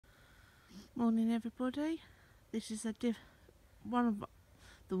Morning everybody. This is one of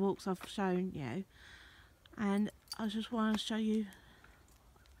the walks I've shown you, and I just want to show you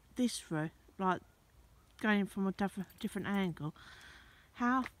this route, like going from a different angle.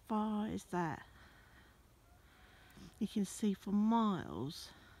 How far is that? You can see for miles,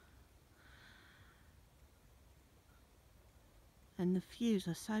 and the views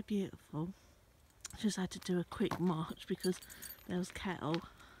are so beautiful. Just had to do a quick march because there was cattle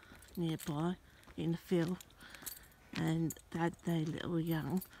nearby in the field and they had their little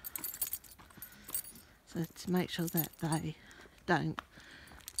young, so to make sure that they don't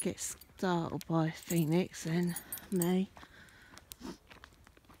get startled by Phoenix and me.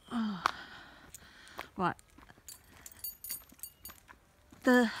 Right,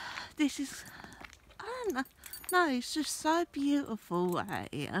 this is, I don't know, no, it's just so beautiful out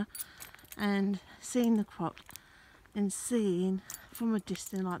here, and seeing the crops and seeing from a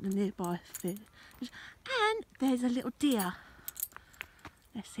distance like the nearby field. And there's a little deer.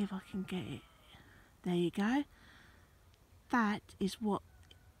 Let's see if I can get it. There you go. That is what's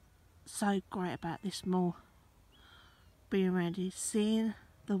so great about this moor being around here, seeing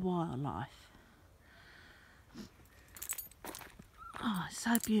the wildlife. Oh, it's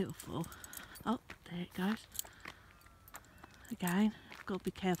so beautiful. Oh, there it goes. Again, I've got to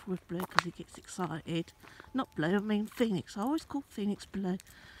be careful with Blue because he gets excited. Not Blue, I mean Phoenix. I always call Phoenix Blue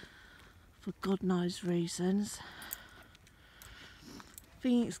for God knows reasons.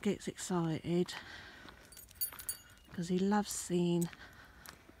 Phoenix gets excited because he loves seeing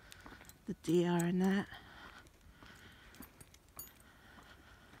the deer and that.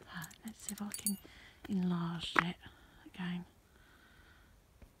 Let's see if I can enlarge it again.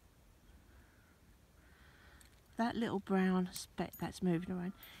 That little brown speck that's moving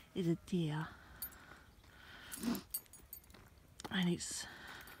around is a deer, and it's,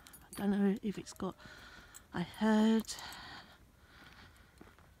 I don't know if it's got a herd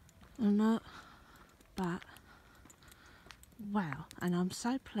or not, but wow. And I'm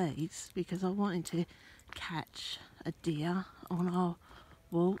so pleased because I wanted to catch a deer on our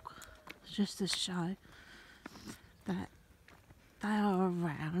walk just to show that they are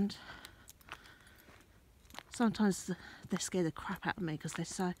around. Sometimes they scare the crap out of me because they're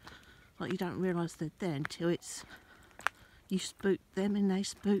so, like, you don't realise they're there until it's, you spook them and they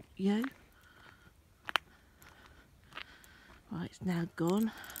spook you. Right, it's now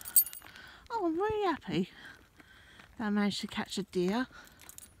gone. Oh, I'm really happy that I managed to catch a deer.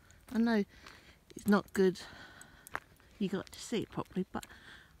 I know it's not good you got to see it properly, but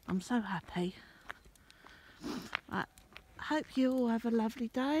I'm so happy. Right, I hope you all have a lovely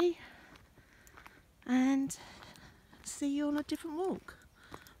day and see you on a different walk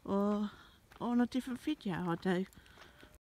or on a different video I do.